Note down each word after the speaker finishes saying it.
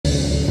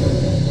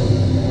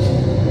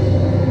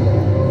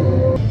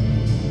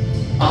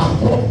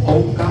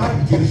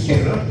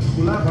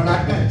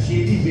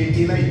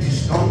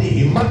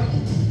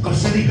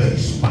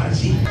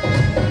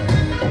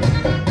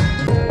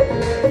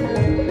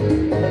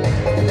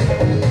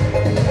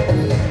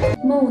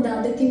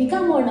तिमी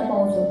कहाँ मर्न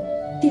पाउँछौ?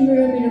 तिम्रो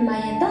र मेरो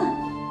माया त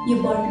यो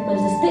बर्ड पिपल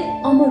जस्तै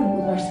अमर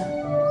हुनुपर्छ।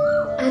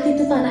 आधी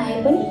तुफान आए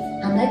पनि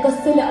हामीलाई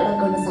कसैले अलग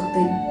गर्न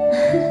सक्दैन।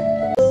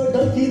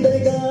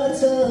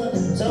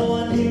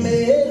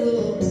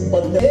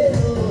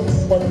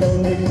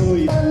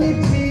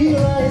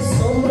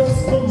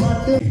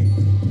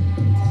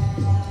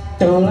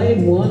 तँलाई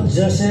म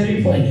जसरी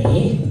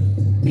पनि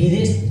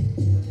विदेश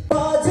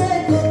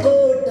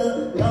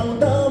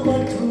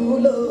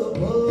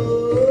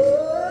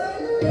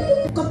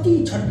कति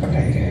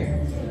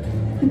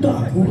छटपटाइरहेको उता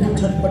आफूले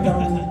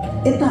छटपटाउने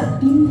यता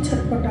तिमी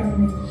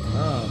छटपटाउने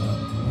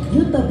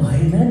यो त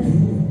भएन नि।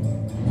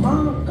 म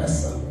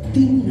कसम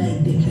तिमीलाई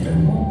देखेर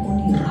म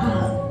पनि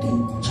रात दिन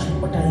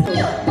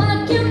छटपटाइरहेको।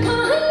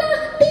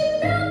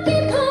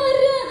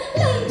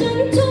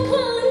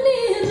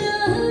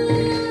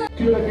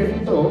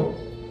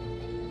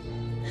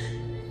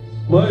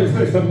 म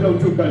यसलाई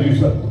सम्झाउँछु काली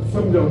सर,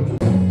 सम्झाउँछु।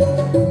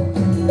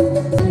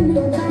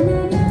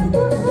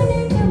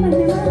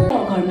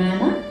 घरमा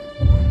आमा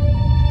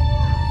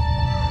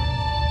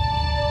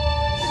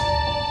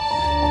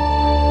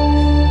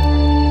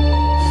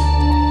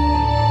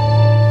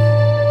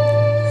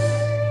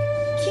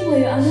के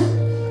भयो आमा?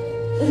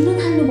 रुन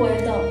थाल्नु भयो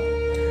त।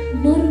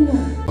 नरुनु।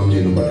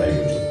 सम्झिनु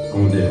पठाएको छु,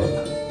 आउँदै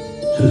होला।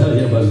 सुधार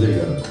यहाँ बस्दै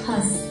गर।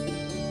 हस्।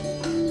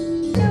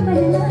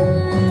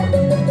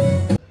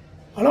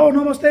 हेलो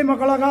नमस्ते, म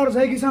कलाकार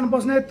जय किसान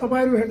बस्नेत।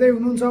 तपाईहरु हेर्दै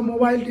हुनुहुन्छ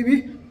मोबाइल टिभी।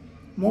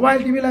 मोबाइल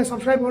टिभीलाई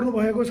सब्स्क्राइब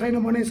गर्नुभएको छैन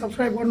भने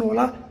सब्स्क्राइब गर्नु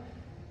होला,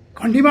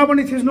 घण्टीमा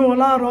पनि थिच्नु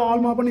होला र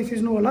अलमा पनि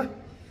थिच्नु होला।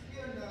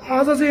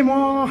 आज चाहिँ म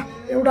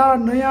एउटा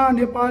नयाँ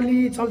नेपाली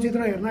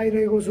चलचित्र हेर्न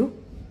आइरहेको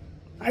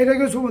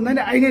छु भन्दा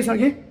नि आइ नै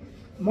सके।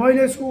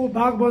 मैले छु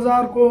बाग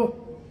बजारको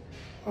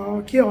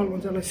के हल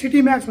भन्छ होला,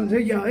 सिटी म्याक्स भन्छ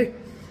क्या है।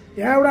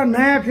 यहाँ एउटा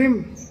नयाँ फिल्म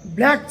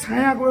ब्ल्याक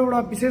छायाको एउटा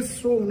विशेष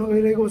सो हुन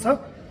गइरहेको छ।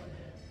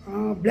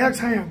 ब्ल्याक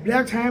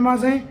छायामा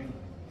चाहिँ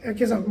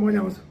के छ मैले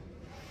आउँछ।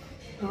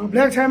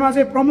 ब्ल्याक छायामा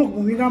चाहिँ प्रमुख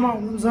भूमिकामा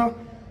हुनुहुन्छ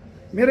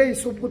मेरै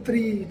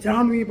सुपुत्री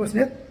जाह्नवी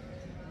बस्नेत।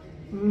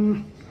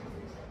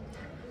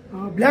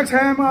 ब्ल्याक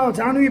छायामा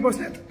जाह्नवी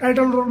बस्नेत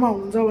टाइटल रोलमा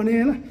हुनुहुन्छ भने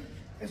होइन,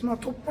 यसमा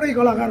थुप्रै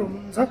कलाकार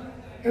हुनुहुन्छ।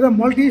 एकदम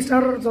मल्टी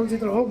स्टार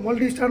चलचित्र हो।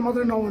 मल्टी स्टार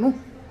मात्रै नभनौँ,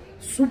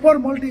 सुपर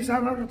मल्टी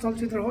स्टार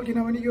चलचित्र हो।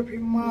 किनभने यो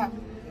फिल्ममा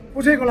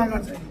कसै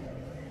कलाकार चाहिँ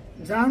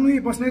जाह्नवी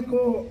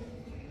बस्नेतको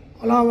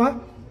अलावा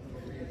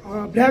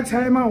ब्ल्याक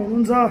छायामा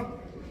हुनुहुन्छ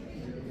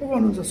को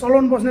हुनुहुन्छ,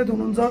 सलोन बस्नेत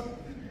हुनुहुन्छ,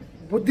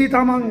 बुद्धि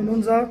तामाङ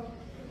हुनुहुन्छ,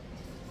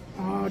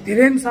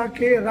 धीरेन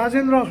शाक्य,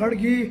 राजेन्द्र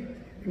खड्गी,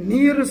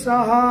 निर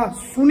शाह,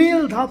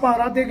 सुनिल थापा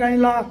राते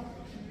काइला,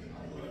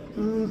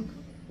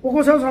 को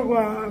छ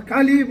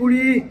काली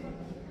बुढी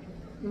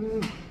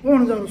को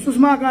हुनुहुन्छ,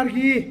 सुषमा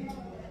कार्की,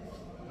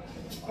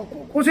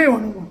 को चाहिँ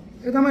भनौँ म।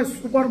 एकदमै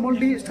सुपर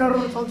मल्टी स्टार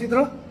चलचित्र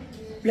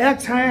ब्ल्याक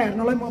छाया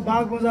हेर्नलाई म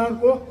बाग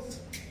बजारको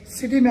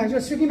सिटी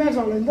म्याक्स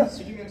हल होइन त,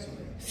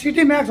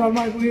 सिटी म्याक्स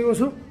हलमा आइपुगेको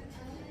छु।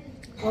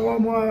 अब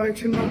म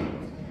एकछिनमा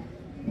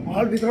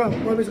हलभित्र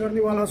प्रवेश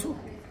गर्नेवाला छु।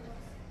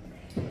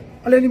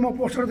 अलिअलि म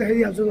पोस्टर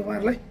देखाइदिइहाल्छु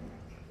तपाईँहरूलाई।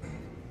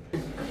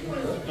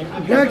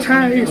 ब्ल्याक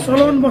छाया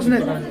सलोन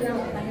बस्नेत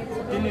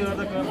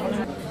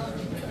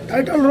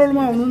टाइटल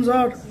रोलमा हुनुहुन्छ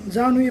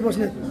जाह्नवी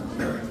बस्नेत।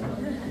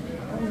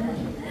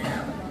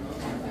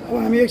 अब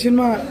हामी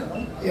एकछिनमा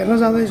हेर्न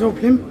जाँदैछौँ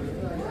फिल्म।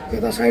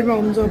 यता साइडमा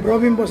हुनुहुन्छ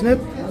रबिन बस्नेत,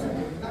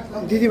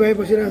 दिदीभाइ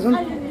बसिरहेछन्।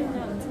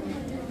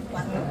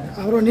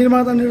 हाम्रो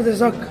निर्माता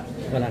निर्देशक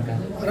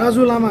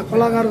राजु लामा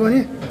कलाकार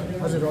पनि।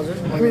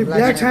 हामी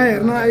ब्ल्याक छाया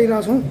हेर्न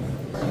आइरहेछौँ।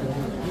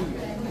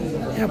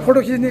 यहाँ फोटो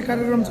खिच्ने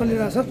कार्यक्रम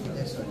चलिरहेछ।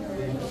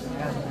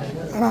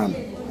 आराम।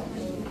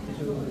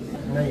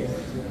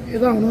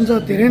 यता हुनुहुन्छ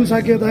धीरेन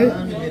शाक्य दाइ,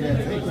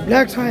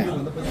 ब्ल्याक छाया।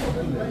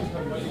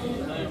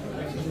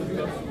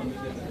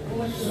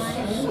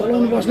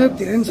 सलोन बस्नेत,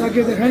 धीरेन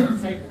शाक्य देखाएँ।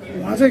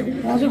 उहाँ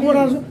चाहिँ को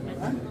राजु?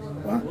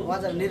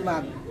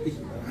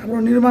 हाम्रो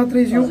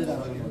निर्मात्रीज्यू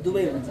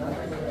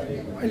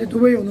अहिले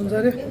दुबई हुनुहुन्छ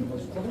अरे।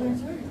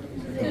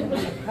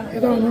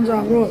 यता हुनुहुन्छ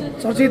हाम्रो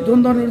चर्चित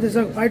द्वन्द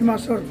निर्देशक फाइट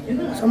मास्टर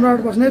सम्राट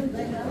बस्नेत।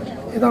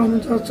 यता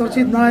हुनुहुन्छ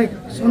चर्चित नायक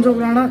सञ्जोग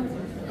राणा,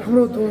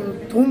 हाम्रो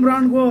धुम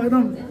ब्रान्डको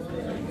एकदम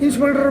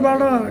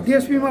इन्सपेक्टरबाट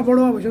डिएसपीमा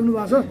बढुवा भइसक्नु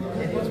भएको छ।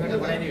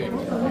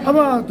 अब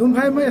धुम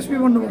फाइभमा एसपी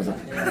बन्नुपर्छ।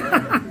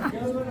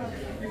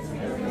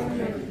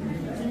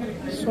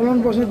 सलोन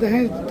बस्नेत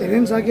देखाएँ,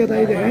 धीरेन शाक्य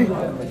दाइ देखाएँ,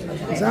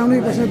 जाह्नवी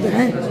बस्नेत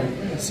देखाएँ।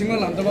 सिङ्गल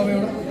हान्त बाबु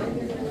एउटा।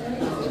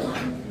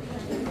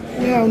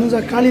 यहाँ हुनुहुन्छ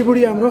काली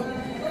बुढी, हाम्रो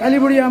काली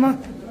बुढी आमा।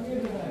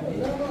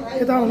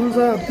 यता हुनुहुन्छ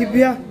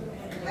दिव्या।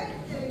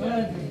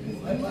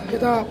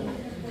 यता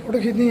फोटो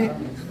खिच्ने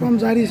क्रम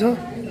जारी छ।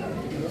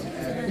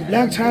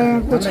 ब्ल्याक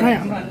छायाको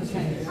छाया।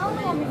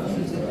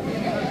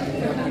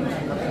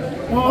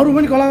 म अरू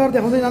पनि कलाकार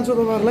देखाउँदै जान्छु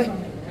तपाईँहरूलाई।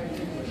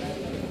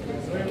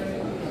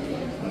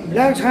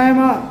 ब्ल्याक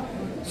छायामा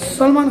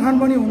सलमान खान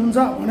पनि हुनुहुन्छ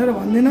भनेर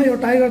भन्दैन, यो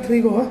टाइगर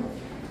 3 को हो।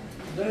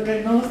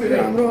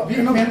 हाम्रो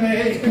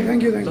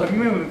थ्याङ्क यू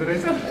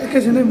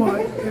एकैछिनै म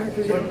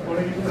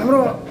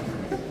हाम्रो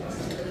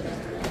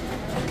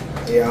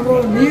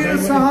निर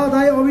शाह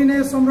दाई,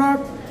 अभिनय सम्राट,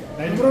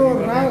 हाम्रो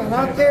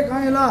राते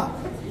काइला,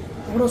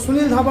 हाम्रो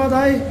सुनिल थापा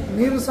दाई,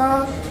 निर शाह,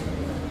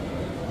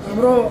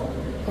 हाम्रो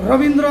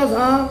रविन्द्र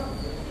झा,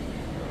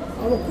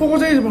 अब को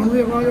चाहिँ भन्नु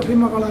यो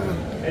फिल्ममा कलाकार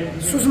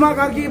सुषमा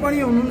कार्की पनि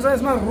हुनुहुन्छ,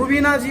 यसमा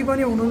रुबिना जी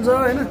पनि हुनुहुन्छ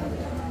हैन।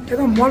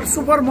 एकदम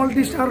सुपर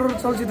मल्टी स्टार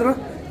चलचित्र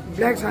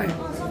ब्ल्याक छाया।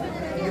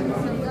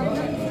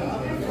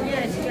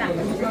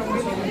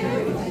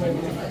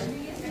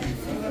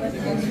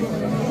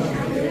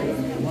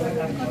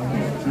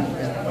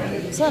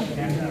 सर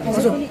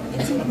हजुर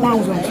म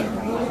आउँछु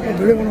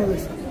भिडियो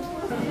बनाउँदैछ।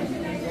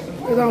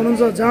 यता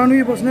हुनुहुन्छ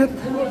जाह्नवी बस्नेत,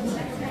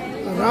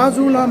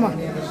 राजु लामा,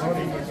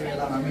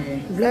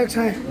 ब्ल्याक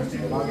छाया।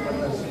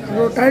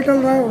 हाम्रो टाइटल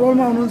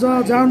रोलमा हुनुहुन्छ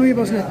जाह्नवी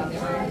बस्नेत,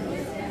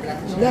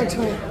 ब्ल्याक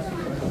छाया।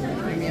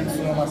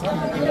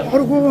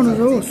 अरू को हुनुहुन्छ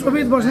हो,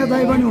 शोभित बस्नेत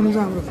दाई पनि हुनुहुन्छ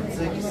हाम्रो,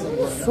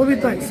 शोभित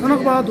दाई।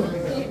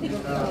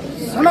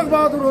 सनक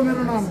बहादुर हो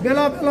मेरो नाम,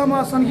 बेला बेलामा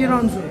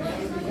सन्किरहन्छु,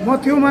 म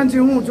त्यो मान्छे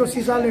हुँ जो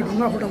सिसाले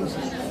ढुङ्गा फुटाउँछ।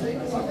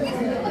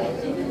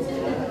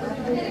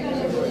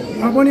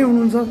 उहाँ पनि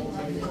हुनुहुन्छ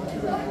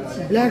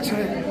ब्ल्याक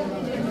छाया।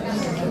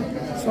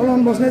 सलोन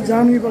बस्नेत,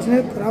 जाह्नवी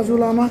बस्नेत, राजु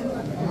लामा,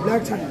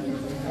 ब्ल्याक छाया।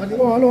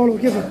 ओ हेलो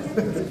के छ,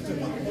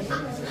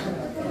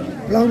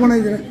 भ्लग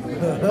बनाइदिएर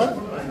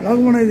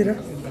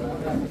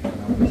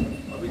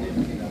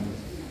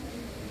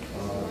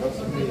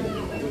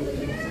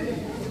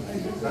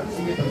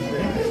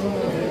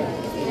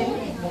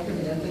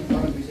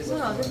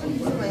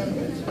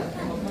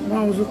म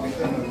आउँछु।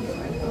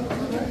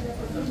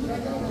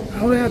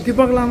 हाम्रो यहाँ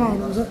दीपक लामा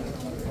हुनुहुन्छ,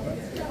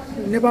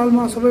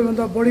 नेपालमा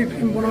सबैभन्दा बढी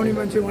फिल्म बनाउने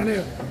मान्छे भने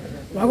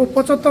उहाँको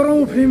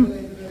 75औं फिल्म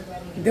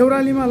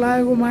देउरालीमा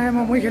लागेको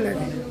मायामा मै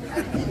खेलेको थिएँ।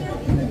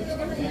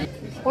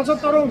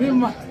 75औं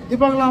फिल्ममा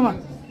दीपक लामा।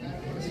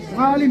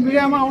 उहाँ अलि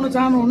मिडियामा आउन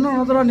चाहनुहुन्न,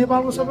 नत्र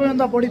नेपालको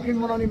सबैभन्दा बढी फिल्म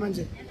बनाउने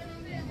मान्छे।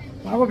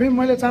 उहाँको फिल्म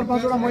मैले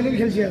 4-5वटा मैले पनि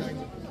खेलिसकेको छु।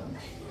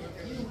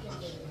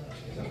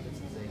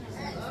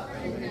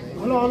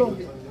 हेलो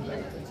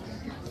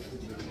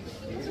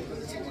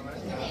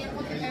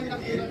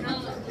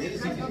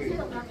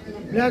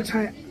ब्ल्याक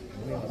छाया।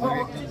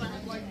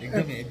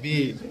 एकदम हेभी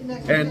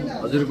फ्यान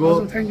हजुरको,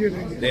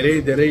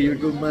 धेरै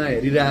युट्युबमा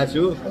हेरिरहेको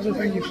छु। हजुर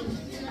थ्याङ्क यू।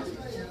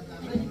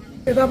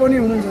 यता पनि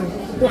हुनुहुन्छ,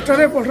 पोस्टर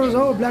छ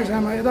ब्ल्याक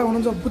छायामा। यता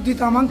हुनुहुन्छ बुद्धि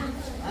तामाङ,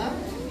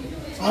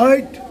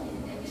 हाइट।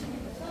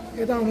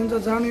 यता हुनुहुन्छ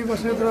जाह्नवी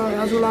बस्नेत र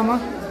राजु लामा।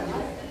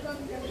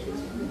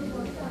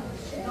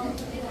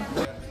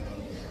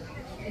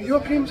 यो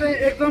फिल्म चाहिँ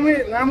एकदमै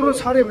राम्रो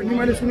छ अरे भन्ने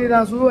मैले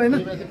सुनिरहेको छु होइन,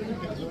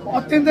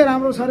 अत्यन्तै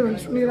राम्रो छ अरे भन्ने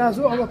सुनिरहेको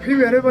छु। अब फिल्म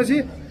हेरेपछि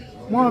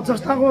म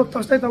जस्ताको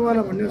तस्तै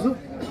तपाईँहरूलाई भन्ने छु,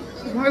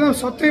 म एकदम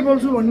सत्य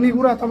बोल्छु भन्ने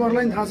कुरा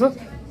तपाईँहरूलाई पनि थाहा छ।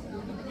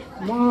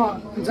 म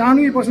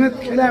जाह्नवी बस्नेत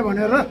खेलाएँ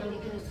भनेर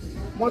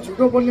म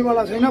झुटो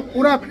बोल्नेवाला छैन,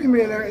 पुरा फिल्म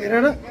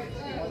हेरेर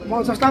म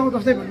जस्ताको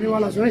तस्तै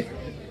भन्नेवाला छु है।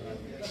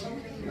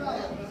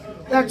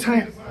 ब्ल्याक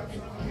छाया।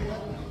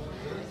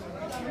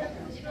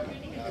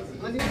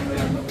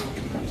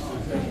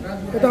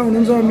 यता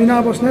हुनुहुन्छ मिना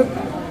बस्नेत,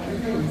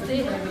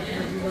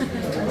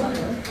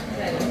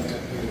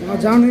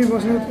 जाह्नवी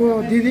बस्नेतको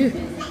दिदी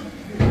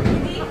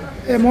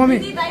ए मम्मी।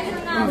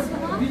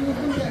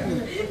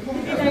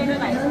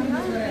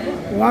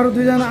 उहाँहरू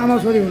दुईजना आमा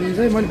छोरी हुनुहुन्छ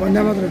है, मैले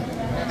भन्दा मात्र।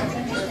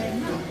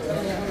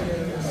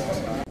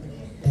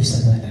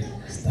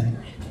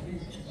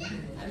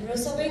 हाम्रो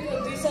सबैको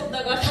 2 शब्द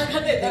गर्दा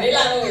धेरै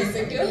लामो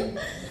भइसक्यो,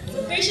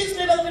 पेसेन्स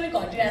लेभल पनि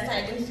घटिरहेछ,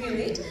 आई क्यान फिल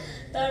इट।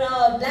 तर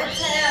ब्ल्याक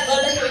छाया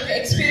गर्दाखेरिको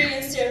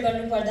एक्सपिरियन्स सेयर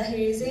गर्नु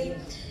पर्दाखेरि चाहिँ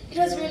इट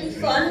वाज रियली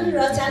फन र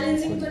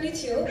च्यालेन्जिङ पनि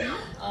थियो।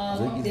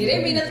 धेरै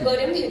मिहिनेत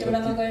गऱ्यौँ,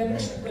 हेटौडामा गएर पनि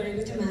सुट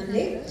गरेको थियौँ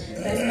हामीले,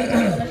 त्यसमा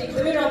काम गर्न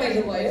एकदमै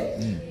रमाइलो भयो।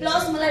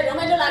 प्लस मलाई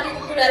रमाइलो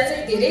लागेको कुरा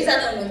चाहिँ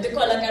धेरैजना हुनुहुन्थ्यो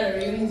कलाकारहरू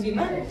यो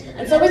मुभीमा,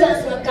 अनि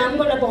सबैजनासँग काम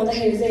गर्न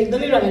पाउँदाखेरि चाहिँ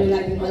एकदमै रमाइलो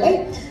लाग्यो मलाई।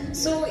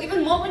 सो इभन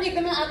म पनि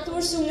एकदमै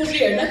आतुर छु मुभी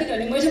हेर्न,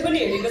 किनभने मैले पनि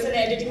हेरेको छ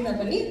एडिटिङमा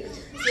पनि।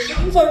 So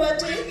looking forward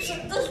to it. So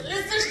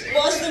let's just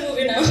watch the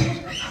movie now.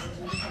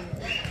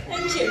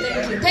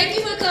 Thank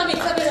you for coming.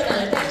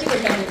 सबैजनालाई thank you for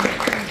coming.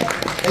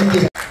 Thank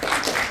you.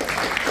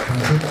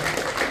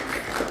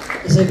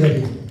 यसै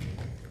गरी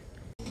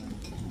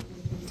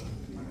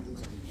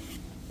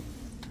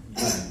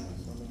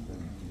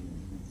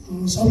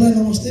सबलाई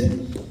नमस्ते।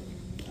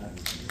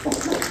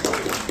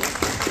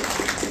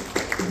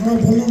 मलाई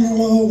बोल्न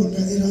नलगाऊ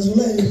भनेको थिएँ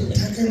राजुलाई,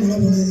 ठ्याक्कै मलाई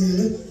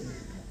बोलाइदियो।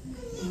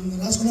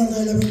 राजकुमार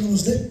दाईलाई पनि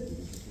नमस्ते।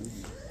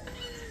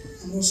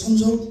 हाम्रो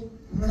संजोग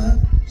राणा,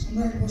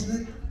 सम्राट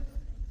बस्नेत,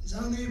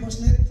 जाह्नवी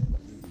बस्नेत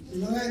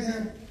लगायत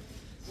यहाँ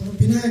हाम्रो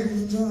विनायक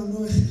हुनुहुन्छ,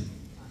 हाम्रो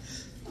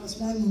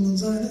आसमान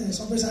हुनुहुन्छ होइन,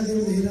 सबै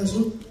साथीहरू देखिरहेको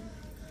छु।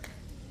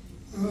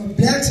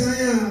 ब्ल्याक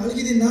छाया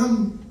अलिकति नाम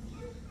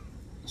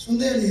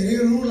सुन्दै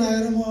हेरेको रुँ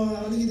लागेर म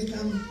अलिकति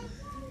काम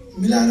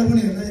मिलाएर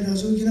पनि हेरिरहेको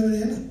छु, किनभने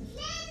होइन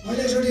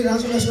मैले एकचोटि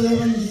राजुलाई सोधेर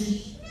पनि थिएँ,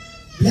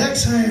 ब्ल्याक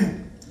छाया,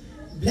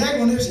 ब्ल्याक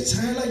भनेपछि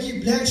छायालाई कि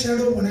ब्ल्याक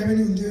स्याडो भने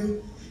पनि हुन्थ्यो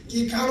कि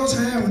कालो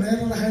छाया भनेर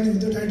राखे पनि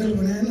हुन्थ्यो टाइटल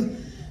भने होइन।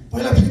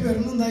 पहिला फिल्म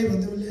हेर्नु नि दाइ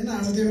भन्थ्यो उसले होइन,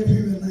 आज त्यो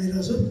फिल्म हेर्न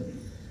आइरहेको छु।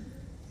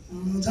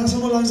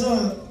 जहाँसम्म लाग्छ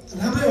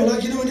राम्रै होला,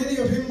 किनभने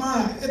यो फिल्ममा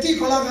यति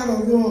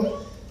कलाकारहरूको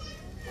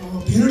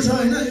भिड छ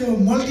होइन। यो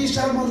मल्टी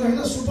स्टार मात्र होइन,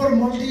 सुपर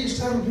मल्टी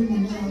स्टार फिल्म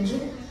भन्न चाहन्छु।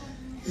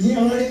 यहीँ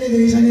अगाडि नै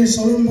देखिसक्ने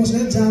सलोन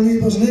बस्नेत, जानवी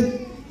बस्नेत,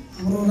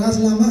 हाम्रो राज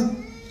लामा,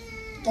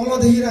 तल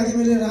देखिरहेको थिएँ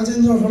मैले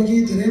राजेन्द्र खड्की,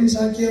 धिरेन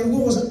साक्यहरूको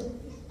को छ?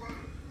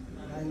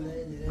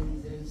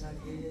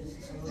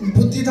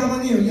 बुद्धि तामाङ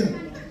हो क्या,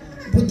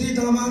 बुद्धि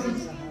तामाङ,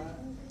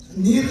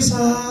 निर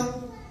शाह,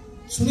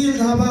 सुनिल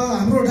थापा।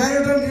 हाम्रो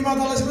डाइरेक्टर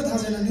निर्मातालाई सबै थाहा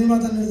छैन,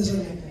 निर्माता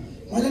निर्देशकले।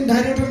 मैले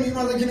डाइरेक्टर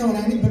निर्माता किन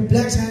भने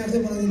ब्ल्याक छाया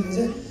चाहिँ बनाइदिनु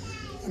चाहिँ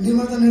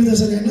निर्माता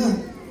निर्देशक होइन,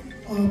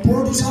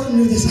 प्रोड्युसर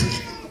निर्देशक।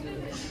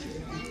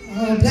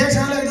 ब्ल्याक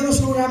छायालाई एकदमै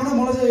शुभकामना।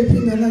 मलाई चाहिँ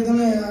फिल्म हेर्न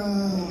एकदमै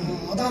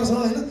हतार छ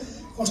होइन,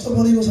 कस्तो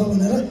बनेको छ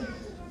भनेर।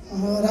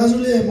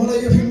 राजुले मलाई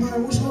यो फिल्ममा,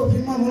 उसको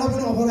फिल्ममा मलाई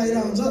पनि अफर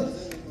आइरहेको हुन्छ,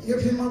 यो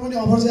फिल्ममा पनि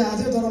अफर चाहिँ आएको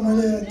थियो, तर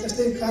मैले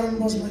त्यस्तै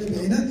कारणवश मैले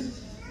भ्याइनँ।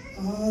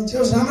 त्यो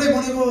राम्रै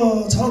बनेको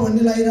छ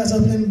भन्ने लागिरहेको छ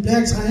फिल्म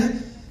ब्ल्याक छाया।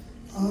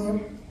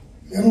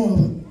 हेरौँ अब।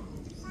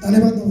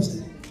 धन्यवाद, नमस्ते।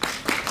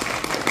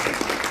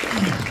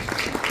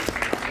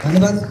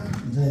 धन्यवाद।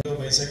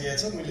 भइसकेको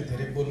छ, मैले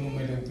धेरै बोल्नु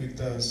मैले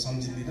उपयुक्त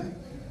सम्झिदिनँ।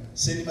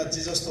 सिनेमा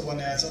जे जस्तो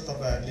बनाएको छ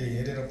तपाईँहरूले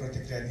हेरेर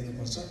प्रतिक्रिया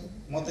दिनुपर्छ।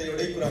 म त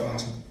एउटै कुरा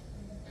भन्छु,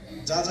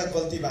 जहाँ जहाँ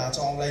गल्ती भएको छ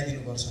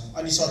औँलाइदिनुपर्छ,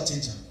 अनि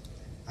सच्चिन्छ।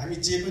 हामी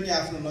जे पनि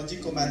आफ्नो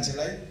नजिकको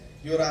मान्छेलाई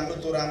यो राम्रो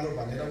त्यो राम्रो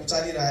भनेर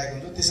उचालिरहेको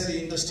हुन्छ, त्यसरी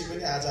इन्डस्ट्री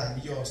पनि आज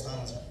हामी यो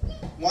अवस्थामा छ।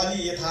 म अलि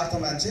यथार्थ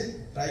मान्छे,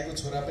 राईको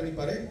छोरा पनि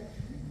परे,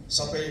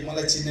 सबै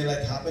मलाई चिन्नेलाई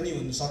थाहा पनि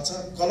हुनसक्छ।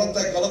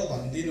 गलतलाई गलत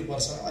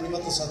भनिदिनुपर्छ, अनि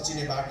मात्र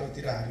सच्चिने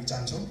बाटोतिर हामी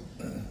जान्छौँ।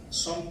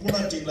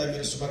 सम्पूर्ण टिमलाई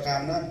मेरो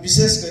शुभकामना,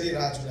 विशेष गरी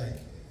राजुलाई।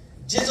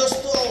 जे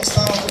जस्तो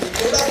अवस्थामा पनि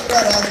एउटा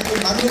कुरा राजुको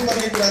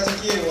मान्नुपर्ने कुरा चाहिँ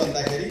के हो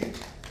भन्दाखेरि,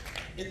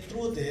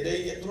 यत्रो धेरै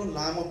यत्रो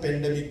लामो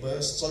पेन्डेमिक भयो,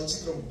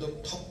 चलचित्र उद्योग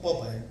ठप्प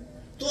भयो,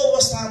 त्यो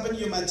अवस्थामा पनि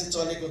यो मान्छे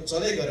चलै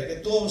गरेको।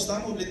 त्यो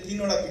अवस्थामा उसले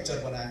 3वटा पिक्चर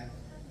बनायो।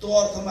 त्यो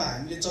अर्थमा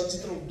हामीले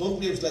चलचित्र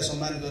उद्योगले उसलाई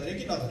सम्मान गर्ने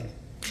कि नगर्ने,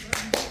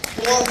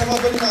 त्यो अर्थमा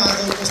पनि म आज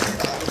उपस्थित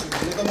भएको छु।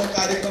 हुन त म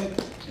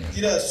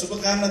कार्यक्रमतिर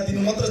शुभकामना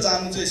दिनु मात्र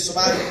जानु चाहिँ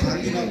स्वाभाविक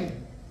ठान्दिनँ,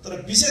 तर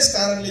विशेष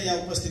कारणले यहाँ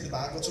उपस्थित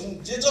भएको छु।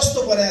 जे जस्तो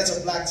बनाएको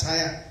छ ब्ल्याक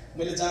छाया,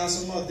 मैले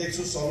जहाँसम्म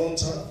देख्छु सलोन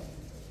छ,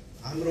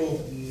 हाम्रो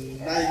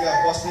नायिका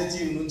बस्नेतजी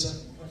हुनुहुन्छ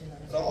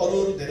र अरू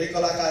धेरै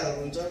कलाकारहरू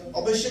हुन्छ।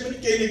 अवश्य पनि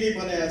केही न केही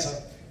बनाएको छ।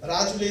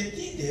 राजुले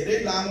यति धेरै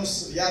लामो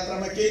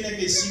यात्रामा केही न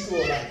केही सिक्यो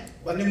होला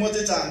भन्ने म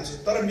चाहिँ चाहन्छु।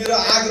 तर मेरो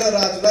आग्रह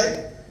राजुलाई,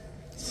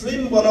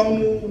 फिल्म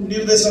बनाउनु,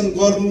 निर्देशन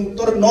गर्नु,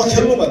 तर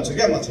नखेल्नु भन्छु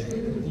क्या म चाहिँ।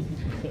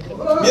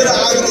 मेरो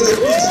आग्रह चाहिँ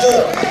प्लिज यो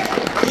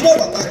किन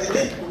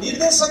भन्दाखेरि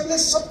निर्देशकले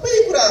सबै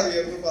कुराहरू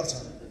हेर्नुपर्छ,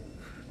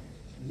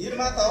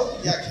 निर्माता हो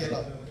या खेल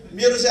हो।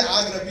 मेरो चाहिँ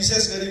आग्रह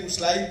विशेष गरी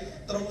उसलाई,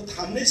 तर ऊ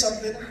थाम्नै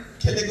सक्दैन,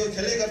 खेलेको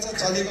खेलै गर्छ,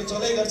 चलेको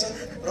चलै गर्छ।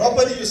 र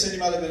पनि यो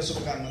सिनेमालाई मेरो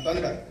शुभकामना।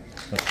 धन्यवाद।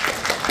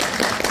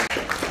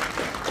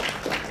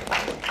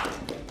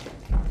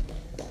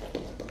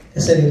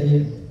 यसै गरी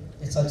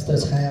चलचित्र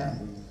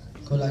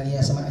छायाको लागि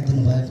यहाँसम्म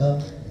आइदिनु भएको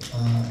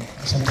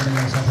सम्पूर्ण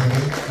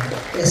साथीहरू,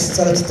 यस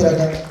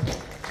चलचित्रका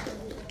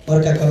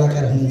अर्का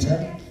कलाकार हुनुहुन्छ,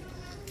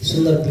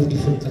 सुन्दर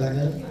ब्युटिफुल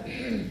कलाकार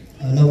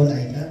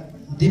नवनायिका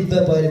दिव्या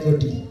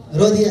बैलकोटी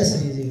रोदिया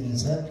श्रीजी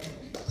हुनुहुन्छ।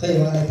 खै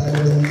उहाँलाई ताली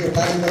बजाउनु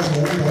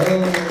भयो।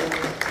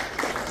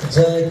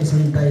 जय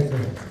किसान दाईको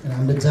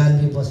हाम्रो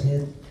जानवी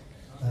बस्नेत।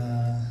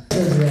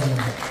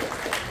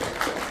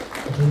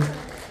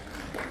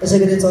 यसै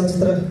गरी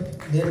चलचित्र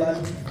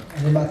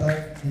निर्माता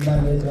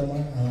गर्ने क्रममा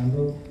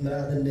हाम्रो मेरो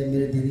आदरणीय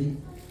मेरो दिदी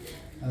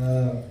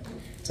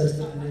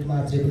चलचित्र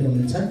निर्मात्री पनि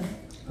हुनुहुन्छ,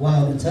 उहाँ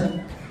हुनुहुन्छ।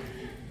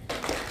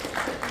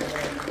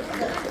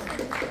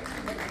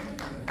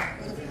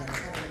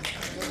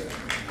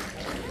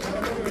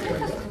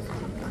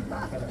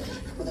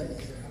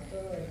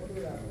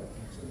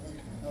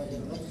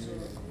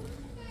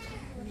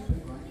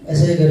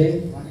 यसै गरी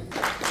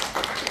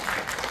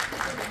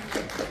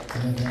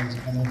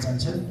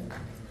चाहन्छु,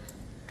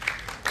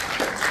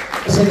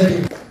 यसै गरी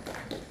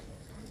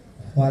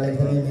उहाँलाई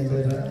एकदमै मेरो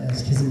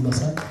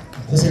खिचिनुपर्छ,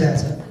 खुसी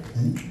लाग्छ।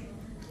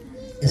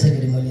 यसै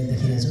गरी मैले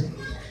देखिरहेको छु।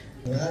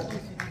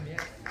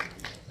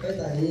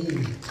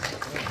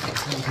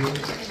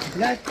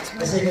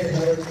 यसै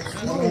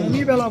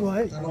गरी बेला भयो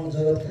है तामाङ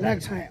जगत ब्ल्याक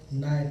छाया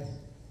नायक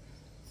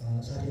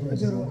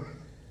साथीहरू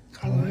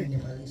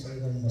नेपाली सबै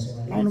गर्नुपर्छ,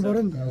 लाउनु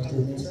पऱ्यो नि।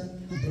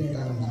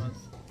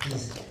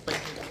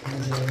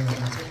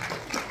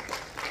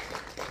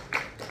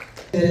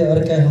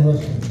 अर्का हाम्रो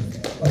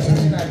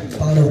अतिथि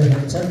पाहुनाहरू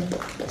हुनुहुन्छ,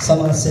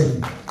 समाजसेवी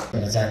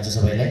भन्न चाहन्छु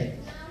सबैलाई।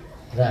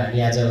 र हामी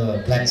आज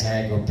ब्ल्याक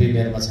छायाको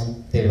प्रिमियरमा छौँ,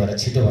 त्यही भएर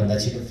छिटोभन्दा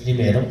छिटो फिल्म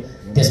हेरौँ,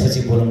 त्यसपछि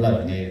बोलौँला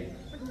भन्ने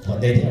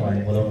भन्दै थिएँ।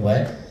 उहाँले बोलाउनु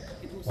भयो।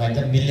 उहाँ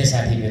एकदम मिल्ने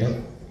साथी, मेरो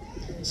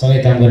सँगै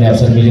काम गर्ने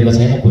अवसर मिलेको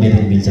छैन, कुनै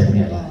दिन मिल्छ पनि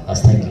होला।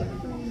 हस्, थ्याङ्क यू।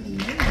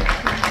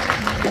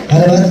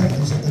 धन्यवाद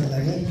शब्दको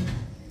लागि,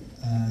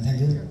 थ्याङ्क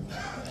यू।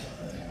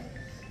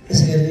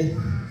 यसै गरी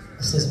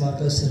स्टेजमा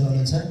अर्को स्टेजमा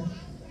हुनुहुन्छ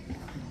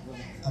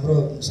हाम्रो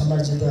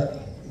सम्राटजी त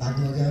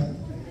भाग्नु क्या,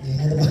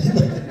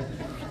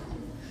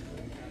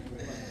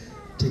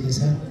 ठिकै छ।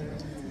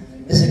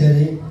 यसै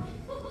गरी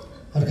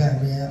अर्का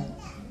हाम्रो यहाँ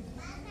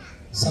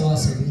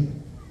समाजसेवी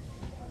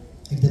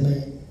एकदमै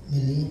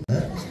मिल्ने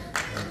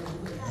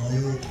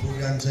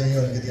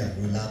अलिकति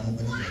हाम्रो लामो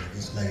पनि भएको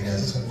जस्तो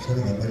लागिरहेको छ।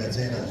 सबैभन्दा पहिला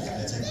चाहिँ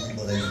राजुलाई चाहिँ पनि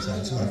बधाई दिन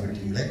चाहन्छु आफ्नो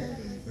टिमलाई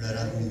एउटा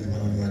राम्रो मुभी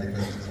बनाउनु उहाँले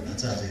प्रयास गर्नु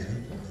छ। आज हेरौँ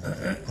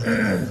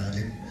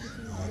कतिले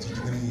जति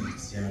पनि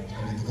यहाँ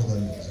दुःख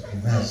गर्नुहुन्छ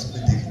उहाँ सबै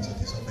देखिन्छ,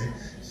 त्यो सबै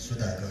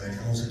श्रोताहरूको अगाडि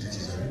आउँछ त्यो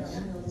चिजहरू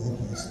हो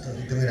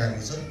एकदमै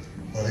राम्रो छ।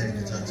 बधाई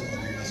दिन चाहन्छु,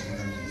 अभिनय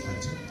सुविधा दिन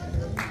चाहन्छु।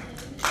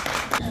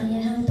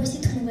 यहाँ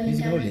उपस्थित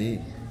हुनुभएका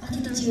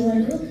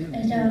अतिथिज्यूहरू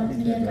र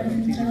मिडियाकर्मी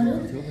मित्रहरू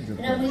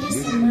र मैले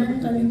सम्मान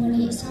गर्नुपर्ने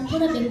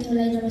सम्पूर्ण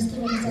व्यक्तिहरूलाई नमस्ते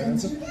भन्न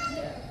चाहन्छु।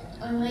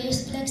 यस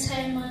ब्ल्याक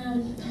छायामा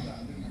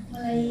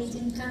मलाई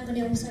जुन काम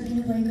गर्ने अवसर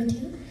दिनुभएको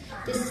थियो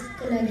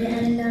त्यसको लागि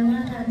आनन्द लामा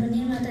र हाम्रो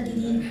निर्माता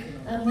दिदी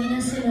मैना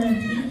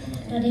सेवार्थी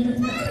र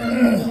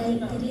रेणुलाई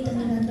धेरै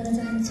धन्यवाद गर्न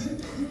चाहन्छु।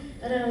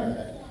 र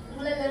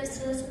मलाई लाग्छ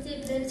साँच्चै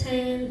ब्ल्याक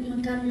छायामा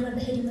काम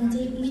गर्दाखेरिमा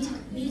चाहिँ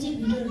म्युजिक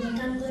भिडियोहरूमा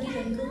काम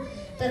गरिरहेको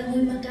तर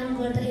मुभीमा काम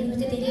गर्दाखेरिमा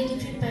चाहिँ धेरै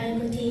डिफ्रेन्ट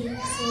पाएको थिएँ।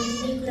 सो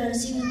धेरै कुराहरू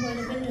सिक्नु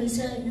पर्ने पनि रहेछ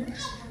होइन,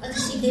 अझ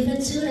सिक्दै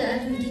पनि छु र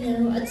आगामी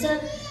दिनहरू अझ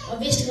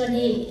बेस्ट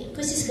गर्ने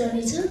कोसिस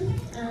गर्नेछु।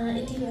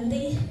 यति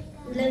भन्दै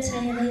ब्ल्याक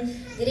छायालाई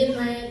धेरै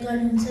माया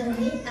गर्नुहुन्छ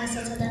भन्ने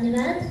आशा छ।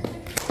 धन्यवाद।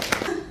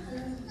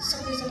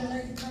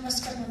 सबैजनालाई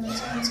नमस्कार भन्न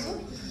चाहन्छु।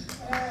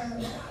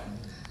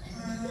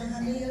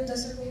 हामी यो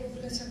दशकको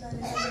उपलक्ष्य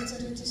कार्यक्रम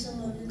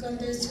शोहरू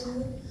गर्दैछु।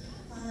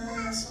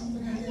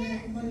 सम्पूर्णले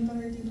मन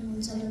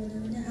पराइदिनुहुन्छ भनेर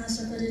पनि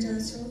आशा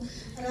गरिरहेछु।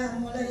 र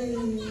मलाई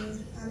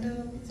हाम्रो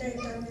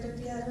डाइरेक्टर मेरो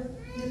प्यारो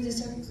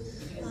निर्देशक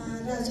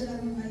राजु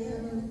लामा भाइ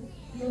अब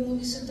यो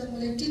मुभी सुन्दा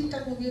मैले 3टा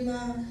मुभीमा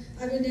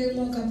अभिनय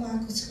मौका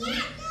पाएको छु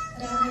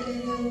र अहिले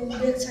यो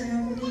ब्ल्याक छाया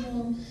पनि म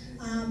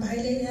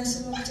भाइले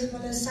यहाँसम्म चाहिँ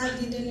मलाई साथ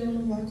दिँदै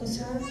ल्याउनु भएको छ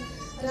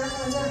र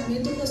आज हामी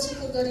दुःख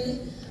सुख गरी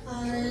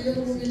यो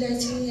मुभीलाई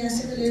चाहिँ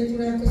यहाँसम्म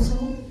ल्याइपुऱ्याएको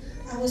छौँ।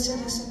 अवश्य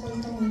नै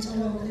सफलता हुन्छ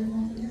होला भन्ने म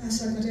पनि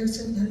आशा गरेको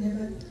छु।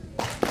 धन्यवाद।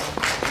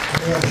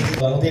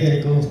 आउँदै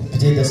गरेको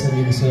विजय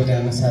दशमीको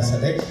शुभकामना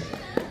साथसाथै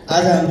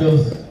आज हाम्रो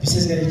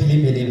विशेष गरी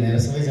फिल्म हेर्ने भनेर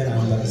सबैजना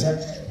आउनुभएको छ।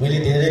 मैले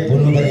धेरै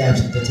बोल्नुपर्ने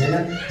आवश्यकता छैन।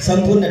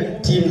 सम्पूर्ण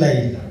टिमलाई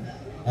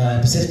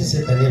विशेष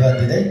धन्यवाद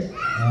दिँदै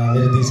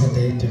मेरो 2 शब्द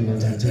टिम गर्न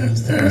चाहन्छु।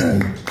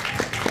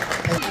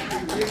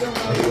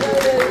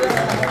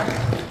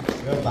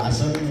 यो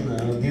भाषण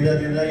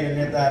दिँदा यो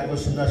नेताहरूको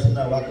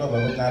सुन्दा वाक्क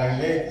भएको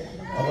कारणले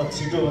अब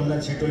छिटोभन्दा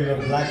छिटो यो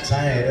ब्ल्याक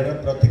छाया हेरेर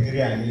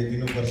प्रतिक्रिया हामीले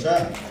दिनुपर्छ।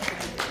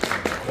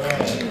 र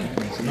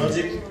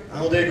नजिक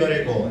आउँदै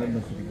गरेको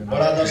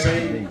बडा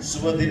दसैँ,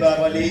 शुभ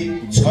दीपावली,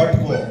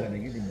 छठको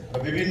र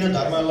विभिन्न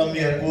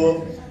धर्मावलम्बीहरूको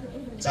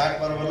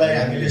चाडपर्वलाई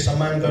हामीले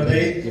सम्मान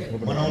गर्दै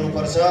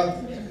मनाउनुपर्छ।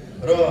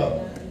 र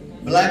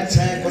ब्ल्याक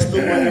छाया कस्तो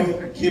बन्यो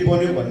के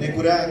बन्यो भन्ने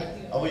कुरा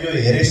अब यो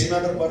हेरेपछि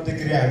मात्र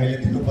प्रतिक्रिया हामीले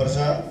दिनुपर्छ।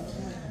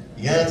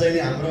 यहाँ चाहिँ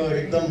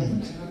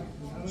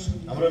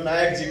हाम्रो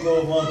नायकजीको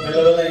म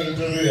बेला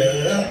इन्टरभ्यू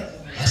हेरेर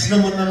हाँस्न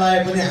मन नलागे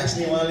पनि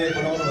हाँस्ने उहाँले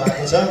बनाउनु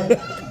भएको छ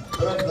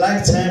र ब्ल्याक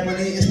छाया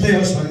पनि यस्तै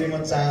होस् भन्ने म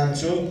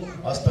चाहन्छु।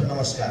 हस्त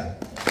नमस्कार।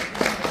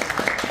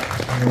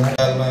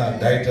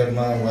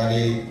 डाइरेक्टरमा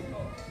उहाँले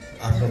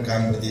आफ्नो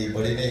कामप्रति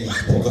बढी नै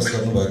फोकस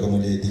गर्नुभएको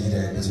मैले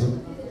देखिरहेको छु।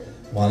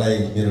 उहाँलाई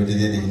मेरो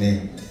हृदयदेखि नै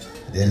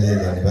धेरै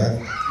धन्यवाद।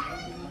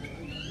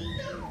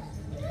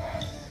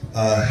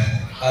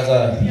 आज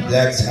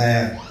ब्ल्याक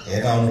छाया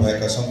हेर्न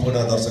आउनुभएका सम्पूर्ण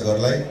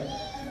दर्शकहरूलाई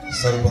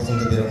सर्वप्रथम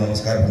त मेरो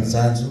नमस्कार भन्न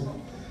चाहन्छु।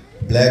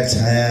 ब्ल्याक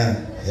छाया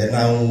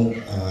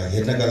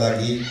हेर्नका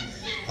लागि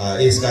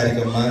यस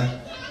कार्यक्रममा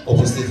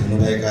उपस्थित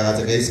हुनुभएका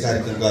आजका यस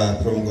कार्यक्रमका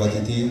प्रमुख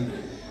अतिथि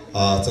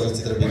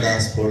चलचित्र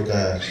विकास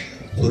बोर्डका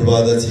पूर्व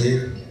अध्यक्ष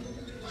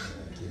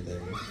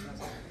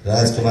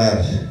राजकुमार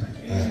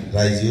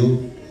राईज्यू,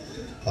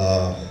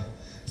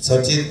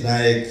 चर्चित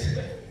नायक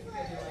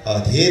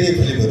धेरै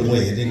फिल्महरू म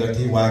हेर्ने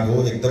गर्थेँ, उहाँको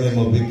एकदमै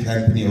म बिग फ्यान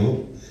पनि हो।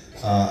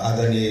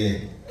 आदरणीय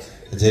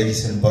जय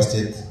किशन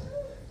बस्नेत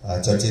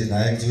चर्चित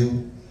नायकज्यू,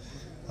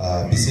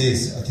 विशेष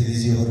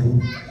अतिथिज्यूहरू,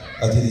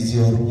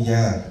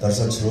 यहाँ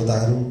दर्शक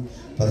श्रोताहरू,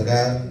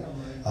 पत्रकार,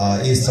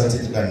 यस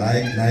चलचित्रका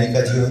नायक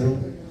नायिकाज्यूहरू,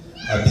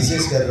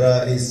 विशेष गरेर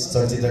यस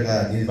चलचित्रका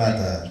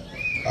निर्माता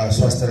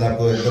स्वास्थ्य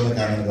लाभको एकदमै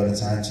कामना गर्न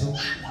चाहन्छु।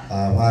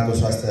 उहाँको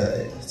स्वास्थ्य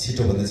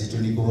छिटोभन्दा छिटो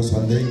निको होस्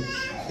भन्दै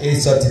यस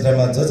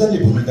चलचित्रमा जसले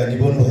भूमिका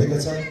निभाउनु भएको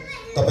छ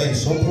तपाईँ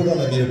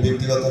सम्पूर्णलाई मेरो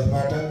व्यक्तिगत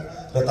तर्फबाट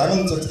र तामाङ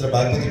चलचित्र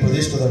बागमती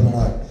प्रदेशको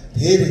तर्फबाट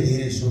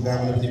धेरै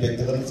शुभकामना पनि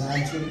व्यक्त गर्न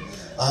चाहन्छु।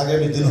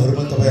 आगामी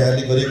दिनहरूमा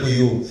तपाईँहरूले गरेको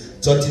यो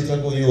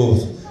चलचित्रको यो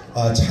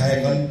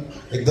छायाङ्कन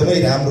एकदमै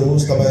राम्रो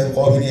होस्,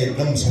 तपाईँहरूको अभिनय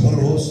एकदम सफल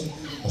होस्,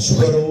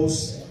 सुखद होस्,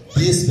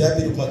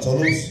 देशव्यापी रूपमा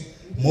चलोस्।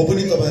 म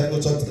पनि तपाईँहरूको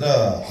चलचित्र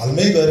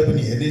हालमै गएर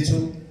पनि हेर्नेछु।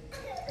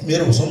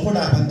 मेरो सम्पूर्ण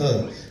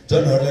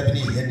आफन्तजनहरूलाई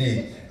पनि हेर्ने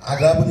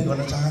आग्रह पनि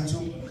गर्न चाहन्छु।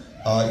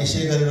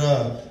 यसै गरेर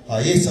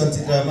यस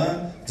चलचित्रमा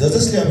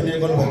जसले अभिनय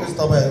गर्नुभएको छ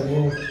तपाईँहरूको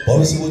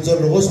भविष्य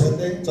उज्जवल होस्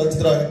भन्दै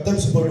चलचित्र एकदम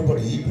सुपर डुपर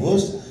हिट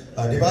होस्,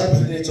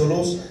 नेपालभरि नै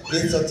चलोस्।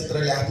 यस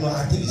चलचित्रले आफ्नो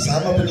आर्थिक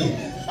हिसाबमा पनि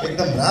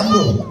एकदम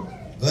राम्रो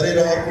गरेर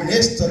अर्को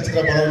नेक्स्ट चलचित्र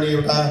बनाउने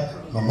एउटा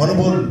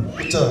मनोबल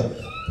उच्च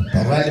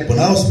भगवानले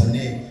बनाओस्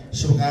भन्ने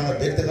शुभकामना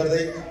व्यक्त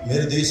गर्दै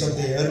मेरो 2 शब्द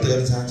अन्त्य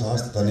गर्न चाहन्छु।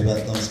 हस्त, धन्यवाद,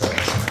 नमस्कार।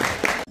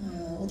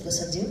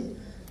 उत्कर्षज्यू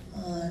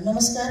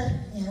नमस्कार,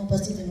 यहाँ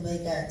उपस्थित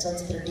हुनुभएका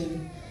चलचित्र टिम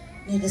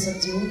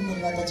निर्देशकज्यू,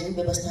 निर्माताज्यू,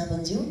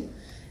 व्यवस्थापनज्यू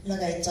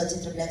लगायत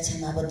चलचित्र ब्ल्याक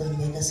छायामा आबद्ध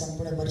हुनुभएका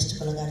सम्पूर्ण वरिष्ठ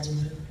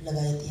कलाकारज्यूहरू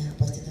लगायत यहाँ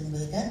उपस्थित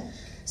हुनुभएका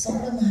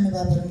सम्पूर्ण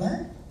महानुभावहरूमा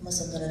म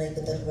सम्झना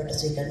राईको तर्फबाट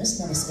स्वीकार्नुहोस्।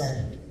 नमस्कार।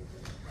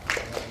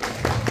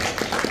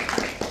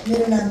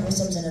 मेरो नाम हो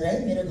सम्झना राई,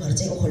 मेरो घर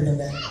चाहिँ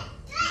ओखलढुङ्गा।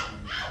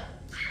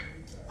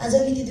 आज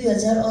मिति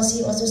 2080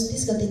 असोज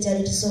 30 गते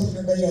च्यारिटी सो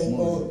हुन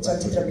गइरहेको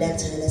चलचित्र ब्ल्याक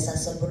छायालाई साथ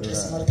सपोर्ट र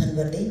समर्थन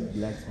गर्दै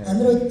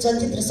हाम्रो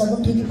चलचित्र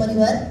सगुनठेकी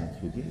परिवार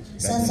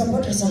साथ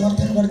सपोर्ट र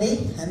समर्थन गर्दै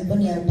हामी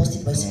पनि यहाँ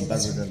उपस्थित भइसकेका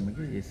छौँ।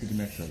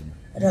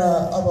 र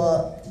अब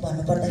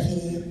भन्नुपर्दाखेरि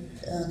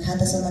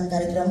खाता सम्मान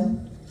कार्यक्रम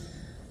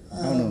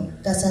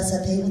का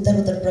साथसाथै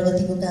उत्तर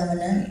प्रगतिको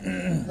कामना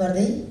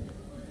गर्दै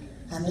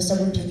हाम्रो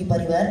सगुनठेकी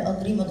परिवार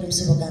अग्रिम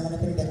शुभकामना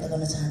पनि व्यक्त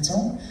गर्न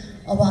चाहन्छौँ।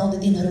 अब आउँदो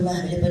दिनहरूमा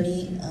हामीले पनि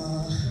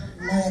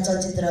नयाँ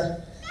चलचित्र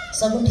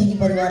सगुनठेकी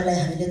परिवारलाई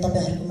हामीले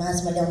तपाईँहरूको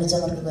माझमा ल्याउने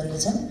जमर्को गरेका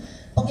छौँ।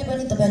 पक्कै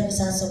पनि तपाईँहरूको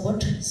साथ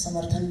सपोर्ट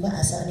समर्थनको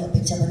आशा अनि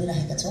अपेक्षा पनि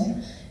राखेका छौँ।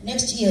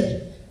 नेक्स्ट इयर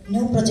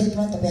न्यू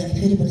प्रोजेक्टमा तपाईँ हामी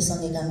फेरि पनि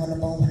सँगै काम गर्न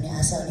पाऊँ भन्ने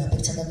आशा अनि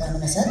अपेक्षाका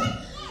कामना साथ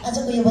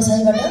आजको यो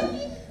बसाइबाट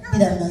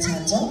बिदा हुन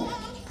चाहन्छौँ।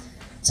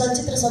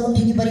 चलचित्र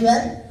सगुनठेकी परिवार,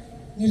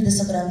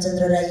 निर्देशक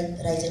रामचन्द्र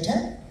राई जेठा,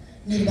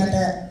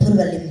 निर्माता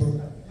फुर्बा लिम्बू।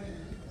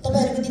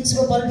 तपाईँहरूको दिन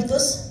शुभ पल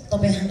बितोस्।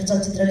 तपाईँ हाम्रो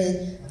चलचित्रले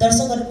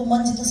दर्शकहरूको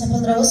मन जित्न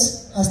सफल रहोस्।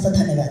 हस्त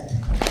धन्यवाद।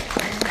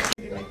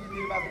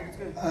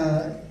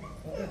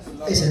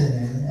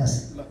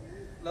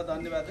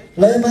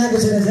 ल यो मागेको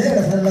छैन चाहिँ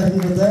एउटा सानो लाफिङ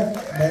बुद्ध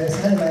बाहिर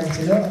सानो मागेको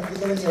छैन,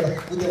 एउटा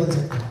बुद्ध भन्छ,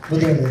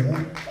 बुद्ध भन्दैन,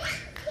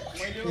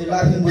 यो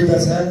लाफिङ बुद्ध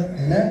छ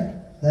होइन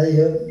दाइ।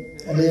 यो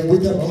अहिले यो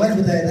बुद्ध भगवान्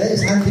बुद्ध है,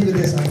 शान्तिको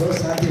देश हाम्रो,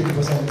 शान्तिको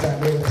बसाउनु चाहिँ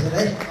हाम्रो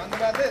है।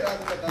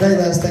 दाइ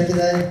रास्ता कि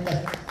दाइ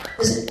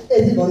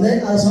यति भन्दै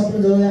आज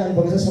सम्पूर्ण जो यहाँ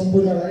आउनुभएको छ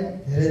सम्पूर्णलाई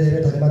धेरै धेरै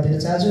धन्यवाद दिन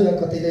चाहन्छु। र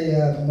कतिले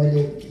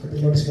मैले कति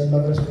नोटिस गर्न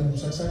नगर्न सक्नु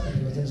सक्छ,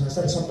 भइदिनु सक्छ।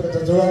 र सम्पूर्ण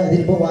जो यहाँ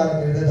दिनुभयो उहाँलाई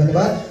धेरै धेरै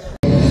धन्यवाद।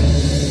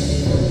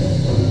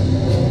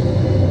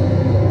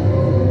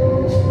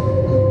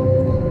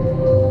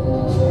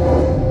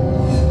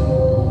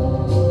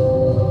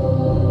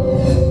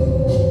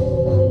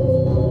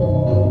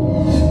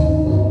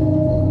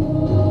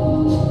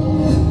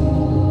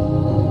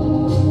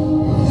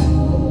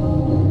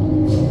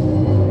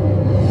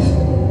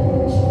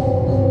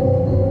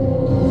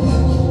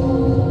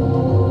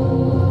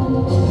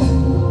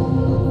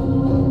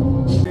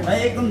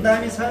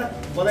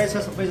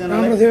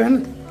 राम्रो थियो होइन?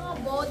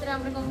 बहुत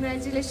राम्रो,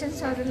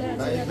 कङ्ग्रेचुलेसन्सहरूलाई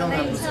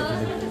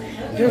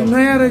यो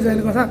नयाँ रहेछ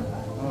अहिले कथा।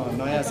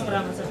 नयाँ छ,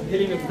 राम्रो छ,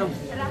 फिल्म एकदम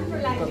राम्रो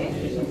लाग्यो।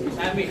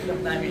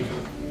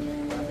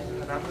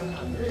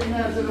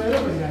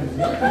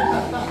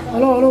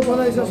 हेलो हेलो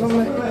बधाई छ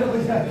सबलाई।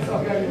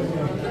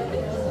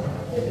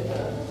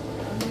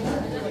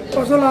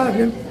 कस्तो लाग्यो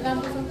फिल्म?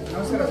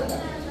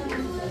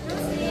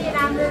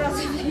 राम्रो रहेछ।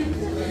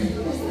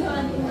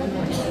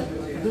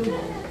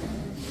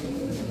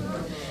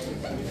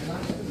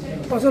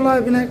 कस्तो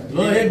लाग्यो विनायक?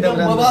 एकदम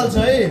बवाल छ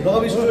है,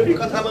 लभ स्टोरी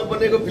कथामा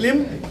बनेको फिल्म।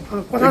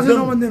 कथा चाहिँ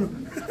नभनिदिनु।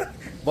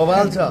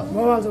 बवाल छ,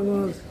 बवाल छ,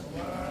 बवाल छ।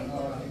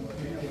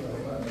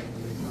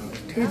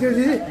 ठिक थियो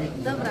दिदी,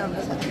 एकदम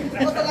राम्रो छ।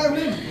 कस्तो लाग्यो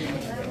फिल्म?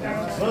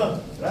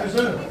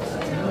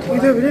 ठिक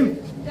थियो फिल्म।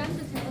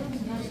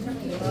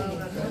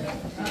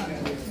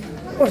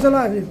 कस्तो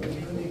लाग्यो फिल्म?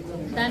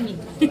 दामी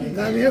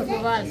दामी हो,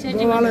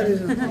 बवालै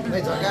रहेछ।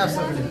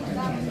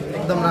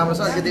 एकदम राम्रो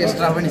छ, अलिकति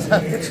एक्स्ट्रा पनि छ।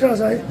 एक्स्ट्रा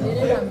छ है,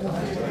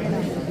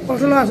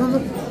 कस्तो लाग्छ?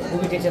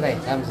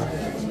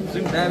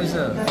 दामी छ,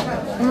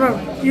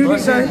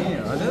 युनिक छ है,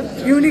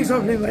 युनिक छ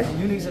फिल्म है,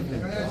 युनिक छ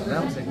फिल्म,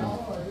 राम्रो छ एकदम।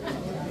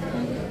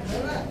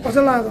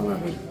 कस्तो लाग्यो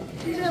तपाईँलाई?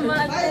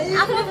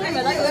 आफ्नो फिल्म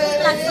हेर्दा कस्तो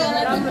लाग्छ?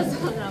 राम्रो छ,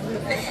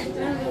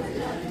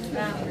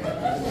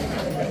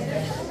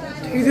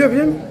 ठिक थियो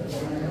फिल्म।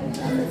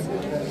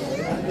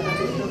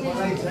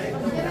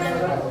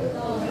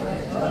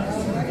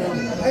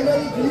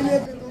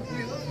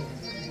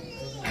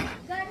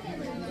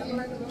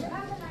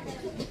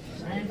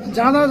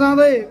 जाँदा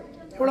जाँदै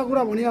एउटा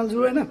कुरा भनिहाल्छु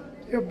होइन,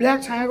 यो ब्ल्याक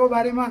छायाको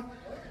बारेमा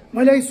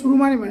मैले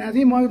सुरुमा नै भनेको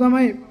थिएँ। म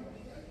एकदमै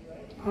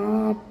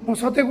म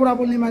सत्य कुरा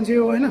बोल्ने मान्छे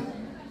हो होइन।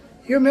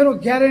 यो मेरो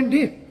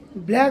ग्यारेन्टी,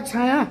 ब्ल्याक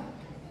छाया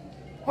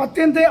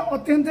अत्यन्तै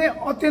अत्यन्तै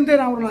अत्यन्तै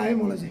राम्रो लाग्यो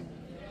मलाई चाहिँ।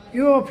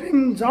 यो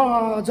फिल्म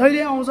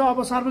जहिले आउँछ अब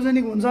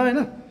सार्वजनिक हुन्छ होइन,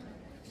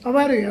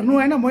 तपाईँहरू हेर्नु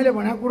होइन, मैले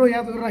भनेको कुरो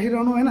याद गरेर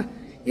राखिरहनु होइन।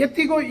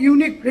 यतिको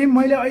युनिक फिल्म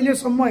मैले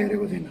अहिलेसम्म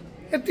हेरेको थिइनँ।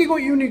 यतिको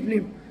युनिक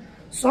फिल्म,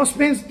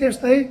 सस्पेन्स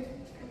त्यस्तै,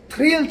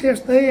 थ्रिल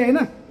त्यस्तै होइन।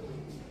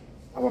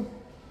 अब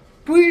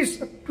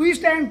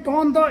ट्विस्ट एन्ड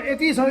टर्न त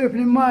यति छ यो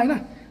फिल्ममा होइन,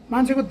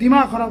 मान्छेको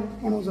दिमाग खराब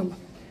बनाउँछ। ल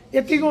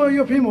यतिको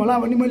यो फिल्म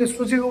होला भन्ने मैले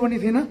सोचेको पनि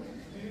थिइनँ।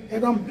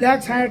 एकदम ब्ल्याक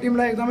छाया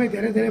टिमलाई एकदमै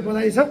धेरै धेरै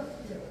बधाई छ।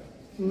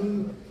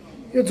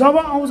 यो जब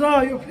आउँछ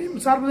यो फिल्म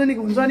सार्वजनिक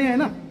हुन्छ नि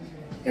होइन,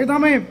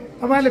 एकदमै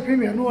तपाईँहरूले फिल्म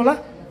हेर्नु होला।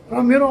 र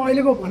मेरो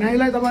अहिलेको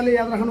भनाइलाई तपाईँले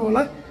याद राख्नु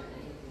होला,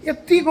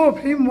 यतिको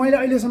फिल्म मैले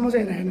अहिलेसम्म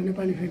चाहिँ हेरेन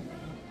नेपाली फिल्म।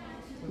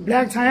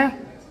 ब्ल्याक छाया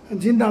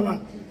जिन्दाबाद।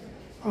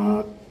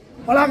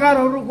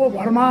 कलाकारहरूको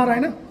भरमार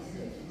होइन।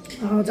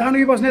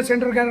 जाह्नवी बस्नेत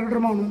सेन्ट्रल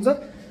क्यारेक्टरमा हुनुहुन्छ,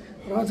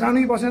 र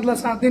जान्वी बस्नेतलाई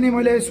साथ दिने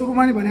मैले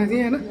सुरुमा नै भनेको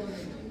थिएँ होइन।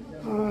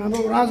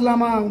 हाम्रो राज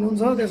लामा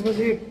हुनुहुन्छ,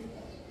 त्यसपछि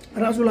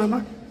राजु लामा,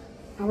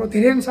 हाम्रो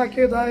धिरेन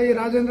शाक्य दाई,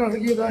 राजेन्द्र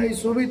खड्गी दाई,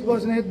 शोभित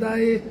बस्नेत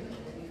दाई,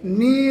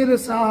 निर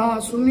शाह,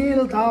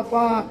 सुनिल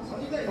थापा,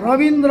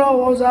 रविन्द्र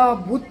ओझा,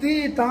 बुद्धि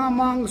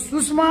तामाङ,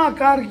 सुषमा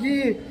कार्की,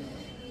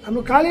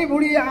 हाम्रो काली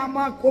बुढी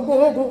आमा,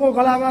 को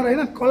कलाकार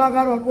होइन,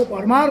 कलाकारहरूको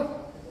भरमार।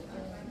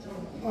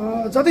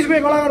 जतिसुकै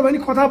कलाकार भयो नि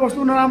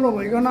कथावस्तु नराम्रो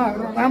भइकन,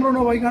 राम्रो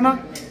नभइकन,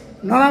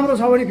 नराम्रो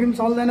छ भने फिल्म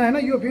चल्दैन होइन।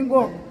 यो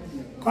फिल्मको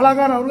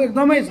कलाकारहरू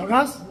एकदमै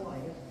झकास,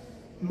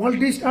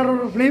 मल्टी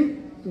स्टारर फिल्म,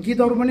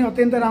 गीतहरू पनि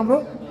अत्यन्तै राम्रो,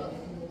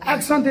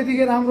 एक्सन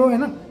त्यतिकै राम्रो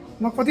होइन।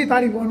 म कति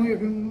तारिफ गर्नु यो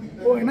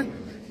फिल्मको होइन।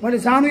 मैले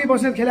जान्वी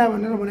बस्नेत खेला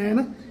भनेर भने होइन।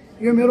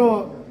 यो मेरो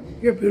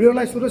यो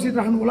भिडियोलाई सुरक्षित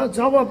राख्नु होला।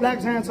 जब ब्ल्याक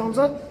छाया चल्छ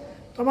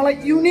तपाईँलाई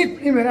युनिक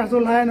फिल्म हेरे जस्तो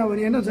लागेन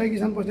भने होइन, जय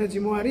किसान बस्नेत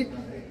जिम्मेवारी।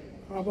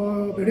 अब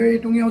भिडियो यही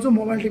टुङ्ग्याउँछु।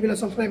 मोबाइल टिभीलाई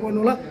सब्सक्राइब गर्नु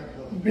होला,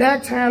 ब्ल्याक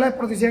छायालाई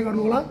प्रतिष्ठा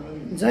गर्नु होला।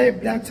 जय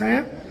ब्ल्याक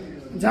छाया।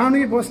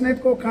 जान्वी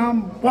बस्नेतको काम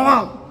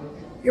बवाल,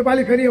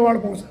 योपालि फेरि अवार्ड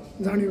पाउँछ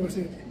जान्वी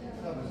बस्नेत।